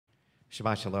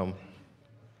Shabbat Shalom.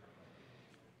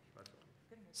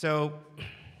 So,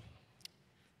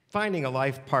 finding a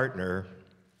life partner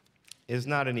is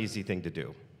not an easy thing to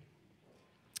do.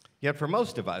 Yet for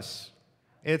most of us,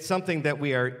 it's something that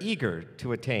we are eager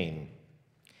to attain.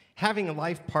 Having a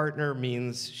life partner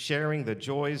means sharing the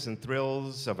joys and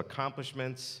thrills of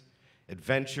accomplishments,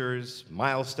 adventures,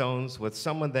 milestones with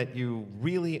someone that you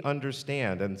really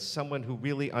understand and someone who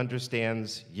really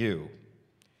understands you.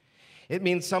 It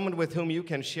means someone with whom you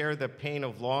can share the pain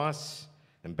of loss,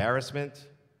 embarrassment,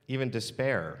 even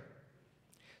despair.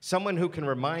 Someone who can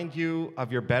remind you of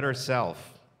your better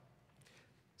self.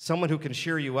 Someone who can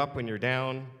cheer you up when you're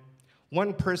down.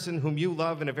 One person whom you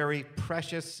love in a very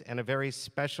precious and a very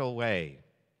special way.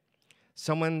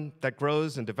 Someone that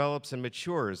grows and develops and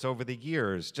matures over the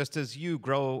years, just as you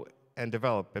grow and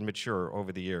develop and mature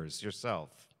over the years yourself.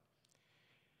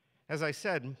 As I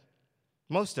said,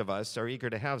 most of us are eager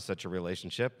to have such a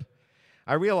relationship.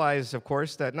 I realize, of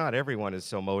course, that not everyone is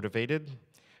so motivated.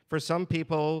 For some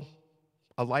people,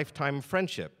 a lifetime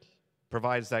friendship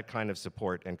provides that kind of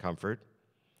support and comfort.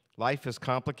 Life is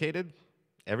complicated.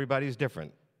 Everybody's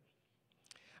different.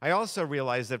 I also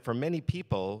realize that for many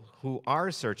people who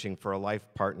are searching for a life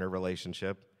partner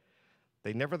relationship,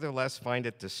 they nevertheless find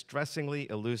it distressingly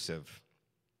elusive.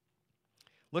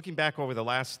 Looking back over the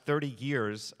last 30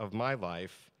 years of my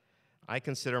life, I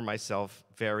consider myself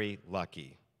very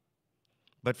lucky.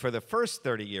 But for the first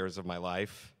 30 years of my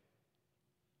life,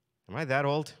 am I that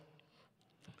old?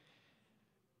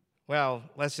 Well,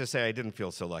 let's just say I didn't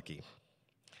feel so lucky.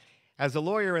 As a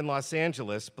lawyer in Los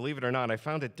Angeles, believe it or not, I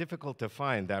found it difficult to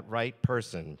find that right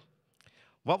person.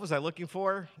 What was I looking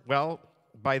for? Well,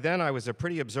 by then I was a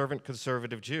pretty observant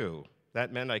conservative Jew.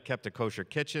 That meant I kept a kosher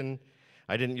kitchen,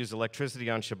 I didn't use electricity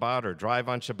on Shabbat or drive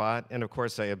on Shabbat, and of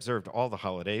course I observed all the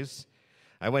holidays.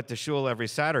 I went to shul every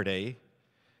Saturday.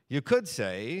 You could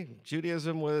say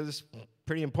Judaism was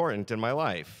pretty important in my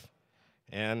life,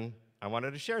 and I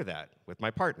wanted to share that with my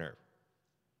partner.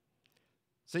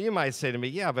 So you might say to me,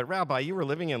 yeah, but Rabbi, you were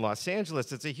living in Los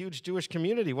Angeles. It's a huge Jewish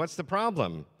community. What's the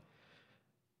problem?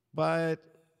 But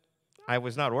I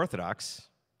was not Orthodox,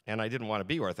 and I didn't want to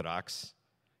be Orthodox,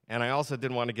 and I also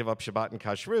didn't want to give up Shabbat and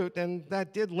Kashrut, and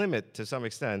that did limit, to some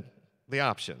extent, the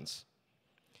options.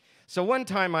 So one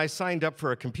time I signed up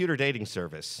for a computer dating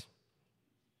service.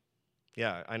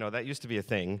 Yeah, I know, that used to be a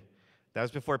thing. That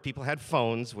was before people had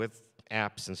phones with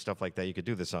apps and stuff like that you could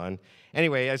do this on.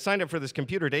 Anyway, I signed up for this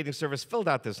computer dating service, filled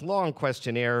out this long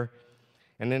questionnaire,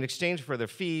 and in exchange for the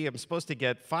fee, I'm supposed to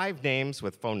get 5 names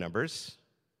with phone numbers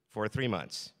for 3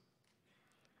 months.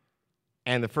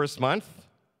 And the first month,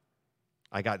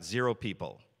 I got 0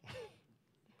 people.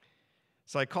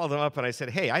 So I called them up and I said,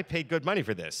 hey, I paid good money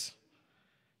for this.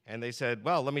 And they said,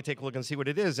 well, let me take a look and see what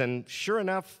it is. And sure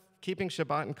enough, keeping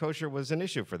Shabbat and kosher was an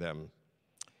issue for them.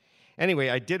 Anyway,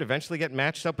 I did eventually get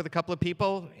matched up with a couple of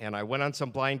people, and I went on some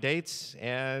blind dates,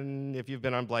 and if you've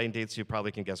been on blind dates, you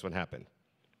probably can guess what happened.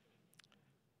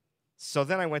 So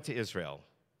then I went to Israel.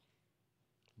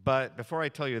 But before I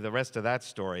tell you the rest of that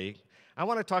story, I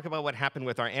want to talk about what happened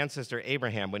with our ancestor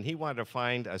Abraham when he wanted to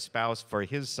find a spouse for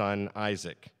his son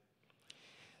Isaac.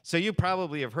 So you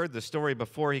probably have heard the story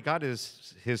before. He got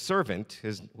his servant,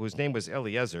 whose name was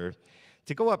Eliezer,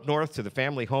 to go up north to the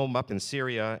family home up in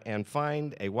Syria and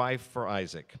find a wife for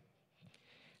Isaac.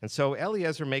 And so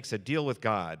Eliezer makes a deal with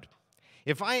God.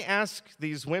 If I ask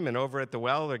these women over at the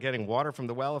well, they're getting water from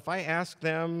the well, if I ask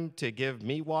them to give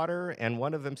me water and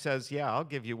one of them says, yeah, I'll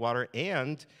give you water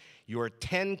and your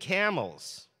 10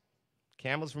 camels.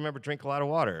 Camels, remember, drink a lot of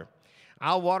water.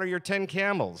 I'll water your 10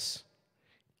 camels.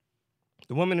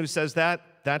 The woman who says that,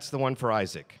 that's the one for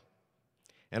Isaac.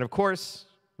 And of course,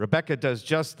 Rebecca does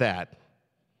just that.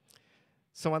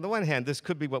 So on the one hand, this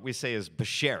could be what we say is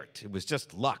beshert. It was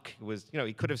just luck. It was,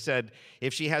 he could have said,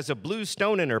 if she has a blue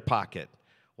stone in her pocket,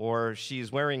 or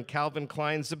she's wearing Calvin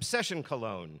Klein's Obsession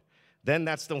cologne, then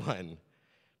that's the one.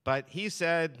 But he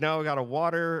said, no, I got to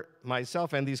water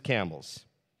myself and these camels.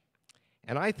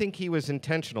 And I think he was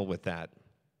intentional with that,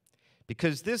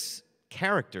 because this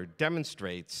character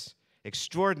demonstrates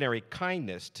extraordinary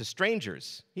kindness to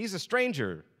strangers. He's a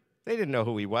stranger. They didn't know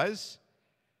who he was.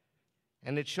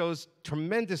 And it shows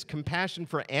tremendous compassion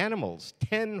for animals,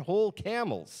 10 whole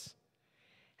camels,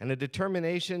 and a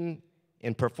determination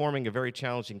in performing a very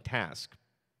challenging task,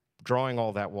 drawing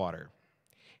all that water.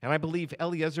 And I believe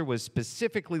Eliezer was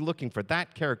specifically looking for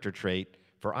that character trait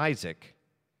for Isaac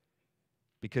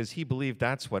because he believed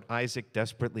that's what Isaac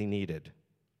desperately needed.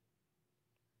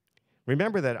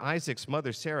 Remember that Isaac's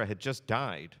mother, Sarah, had just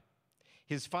died.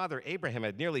 His father, Abraham,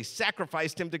 had nearly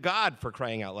sacrificed him to God, for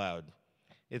crying out loud.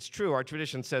 It's true, our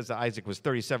tradition says that Isaac was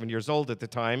 37 years old at the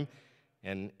time,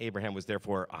 and Abraham was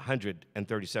therefore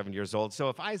 137 years old. So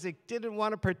if Isaac didn't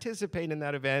want to participate in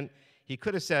that event, he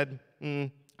could have said,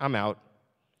 I'm out.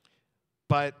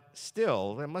 But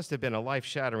still, that must have been a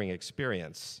life-shattering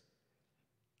experience.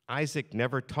 Isaac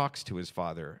never talks to his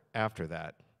father after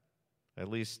that, at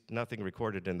least nothing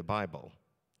recorded in the Bible.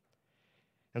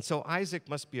 And so Isaac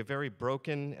must be a very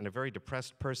broken and a very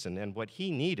depressed person, and what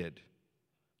he needed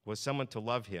was someone to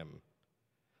love him,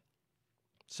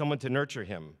 someone to nurture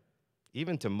him,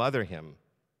 even to mother him.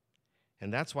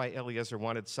 And that's why Eliezer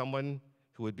wanted someone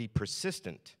who would be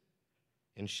persistent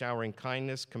in showering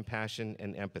kindness, compassion,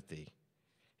 and empathy.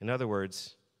 In other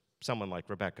words, someone like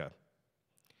Rebekah.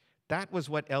 That was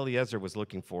what Eliezer was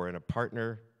looking for in a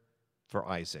partner for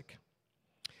Isaac.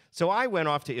 So I went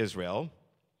off to Israel.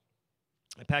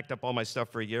 I packed up all my stuff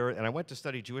for a year, and I went to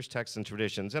study Jewish texts and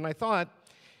traditions. And I thought,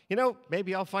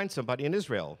 maybe I'll find somebody in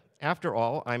Israel. After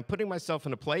all, I'm putting myself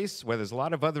in a place where there's a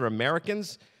lot of other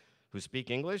Americans who speak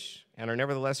English and are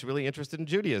nevertheless really interested in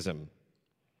Judaism.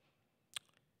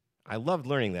 I loved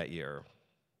learning that year,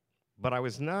 but I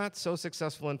was not so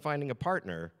successful in finding a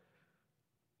partner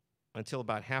until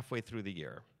about halfway through the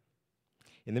year.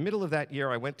 In the middle of that year,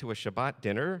 I went to a Shabbat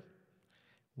dinner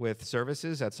with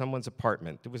services at someone's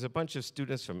apartment. There was a bunch of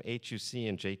students from HUC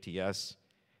and JTS,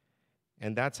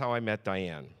 and that's how I met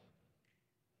Diane.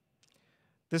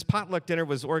 This potluck dinner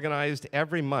was organized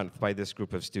every month by this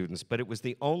group of students, but it was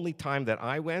the only time that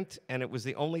I went, and it was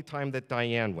the only time that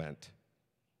Diane went.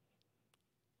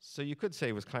 So you could say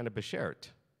it was kind of beshert,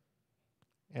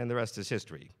 and the rest is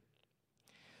history.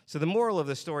 So the moral of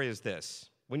the story is this.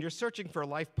 When you're searching for a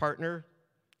life partner,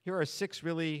 here are 6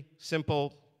 really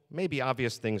simple, maybe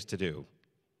obvious things to do.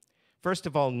 First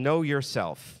of all, know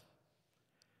yourself.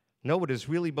 Know what is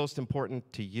really most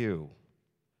important to you.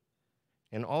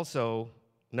 And also,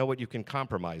 know what you can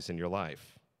compromise in your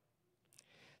life.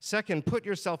 Second, put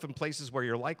yourself in places where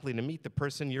you're likely to meet the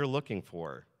person you're looking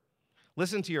for.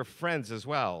 Listen to your friends as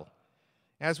well.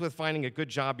 As with finding a good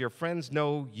job, your friends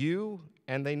know you,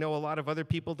 and they know a lot of other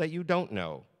people that you don't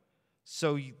know.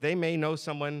 So they may know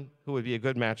someone who would be a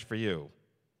good match for you.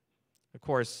 Of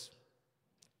course,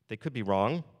 they could be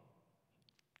wrong,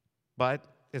 but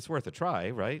it's worth a try,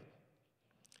 right?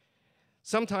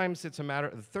 Sometimes it's a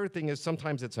matter, the third thing is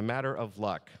sometimes it's a matter of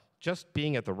luck. Just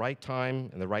being at the right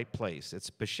time in the right place. It's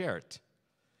beshert.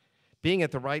 Being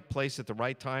at the right place at the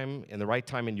right time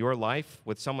in your life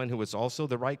with someone who is also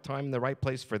the right time and the right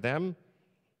place for them,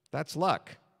 that's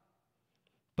luck.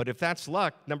 But if that's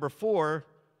luck, number 4,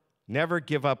 never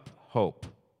give up hope.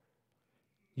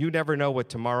 You never know what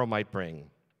tomorrow might bring.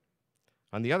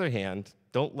 On the other hand,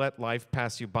 don't let life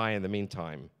pass you by in the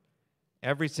meantime.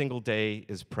 Every single day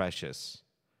is precious.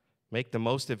 Make the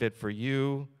most of it for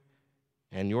you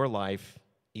and your life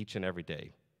each and every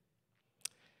day.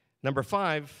 Number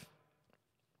 5,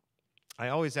 I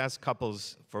always ask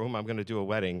couples for whom I'm going to do a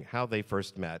wedding how they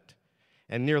first met.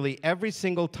 And nearly every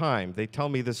single time they tell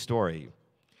me this story.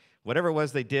 Whatever it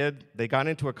was they did, they got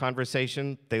into a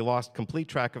conversation, they lost complete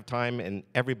track of time and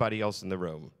everybody else in the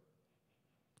room.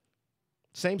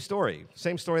 Same story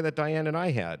that Diane and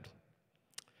I had.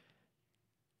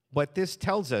 What this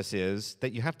tells us is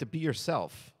that you have to be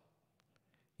yourself.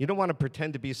 You don't want to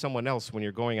pretend to be someone else when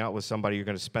you're going out with somebody you're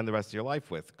going to spend the rest of your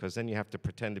life with, because then you have to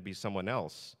pretend to be someone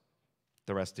else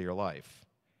the rest of your life.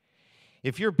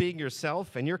 If you're being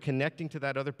yourself and you're connecting to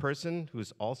that other person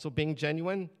who's also being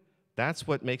genuine, that's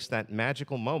what makes that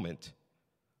magical moment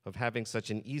of having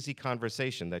such an easy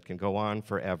conversation that can go on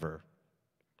forever.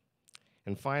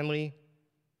 And finally,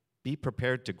 be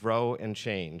prepared to grow and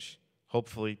change,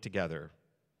 hopefully together.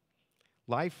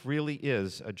 Life really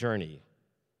is a journey.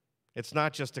 It's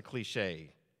not just a cliche.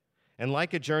 And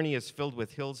like a journey is filled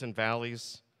with hills and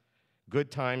valleys, good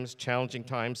times, challenging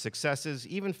times, successes,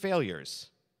 even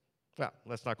failures. Well,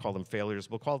 let's not call them failures.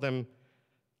 We'll call them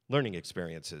learning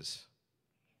experiences.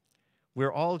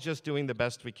 We're all just doing the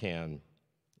best we can.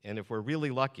 And if we're really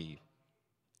lucky,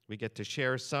 we get to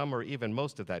share some or even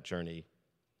most of that journey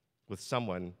with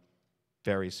someone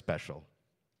very special.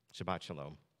 Shabbat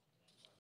Shalom.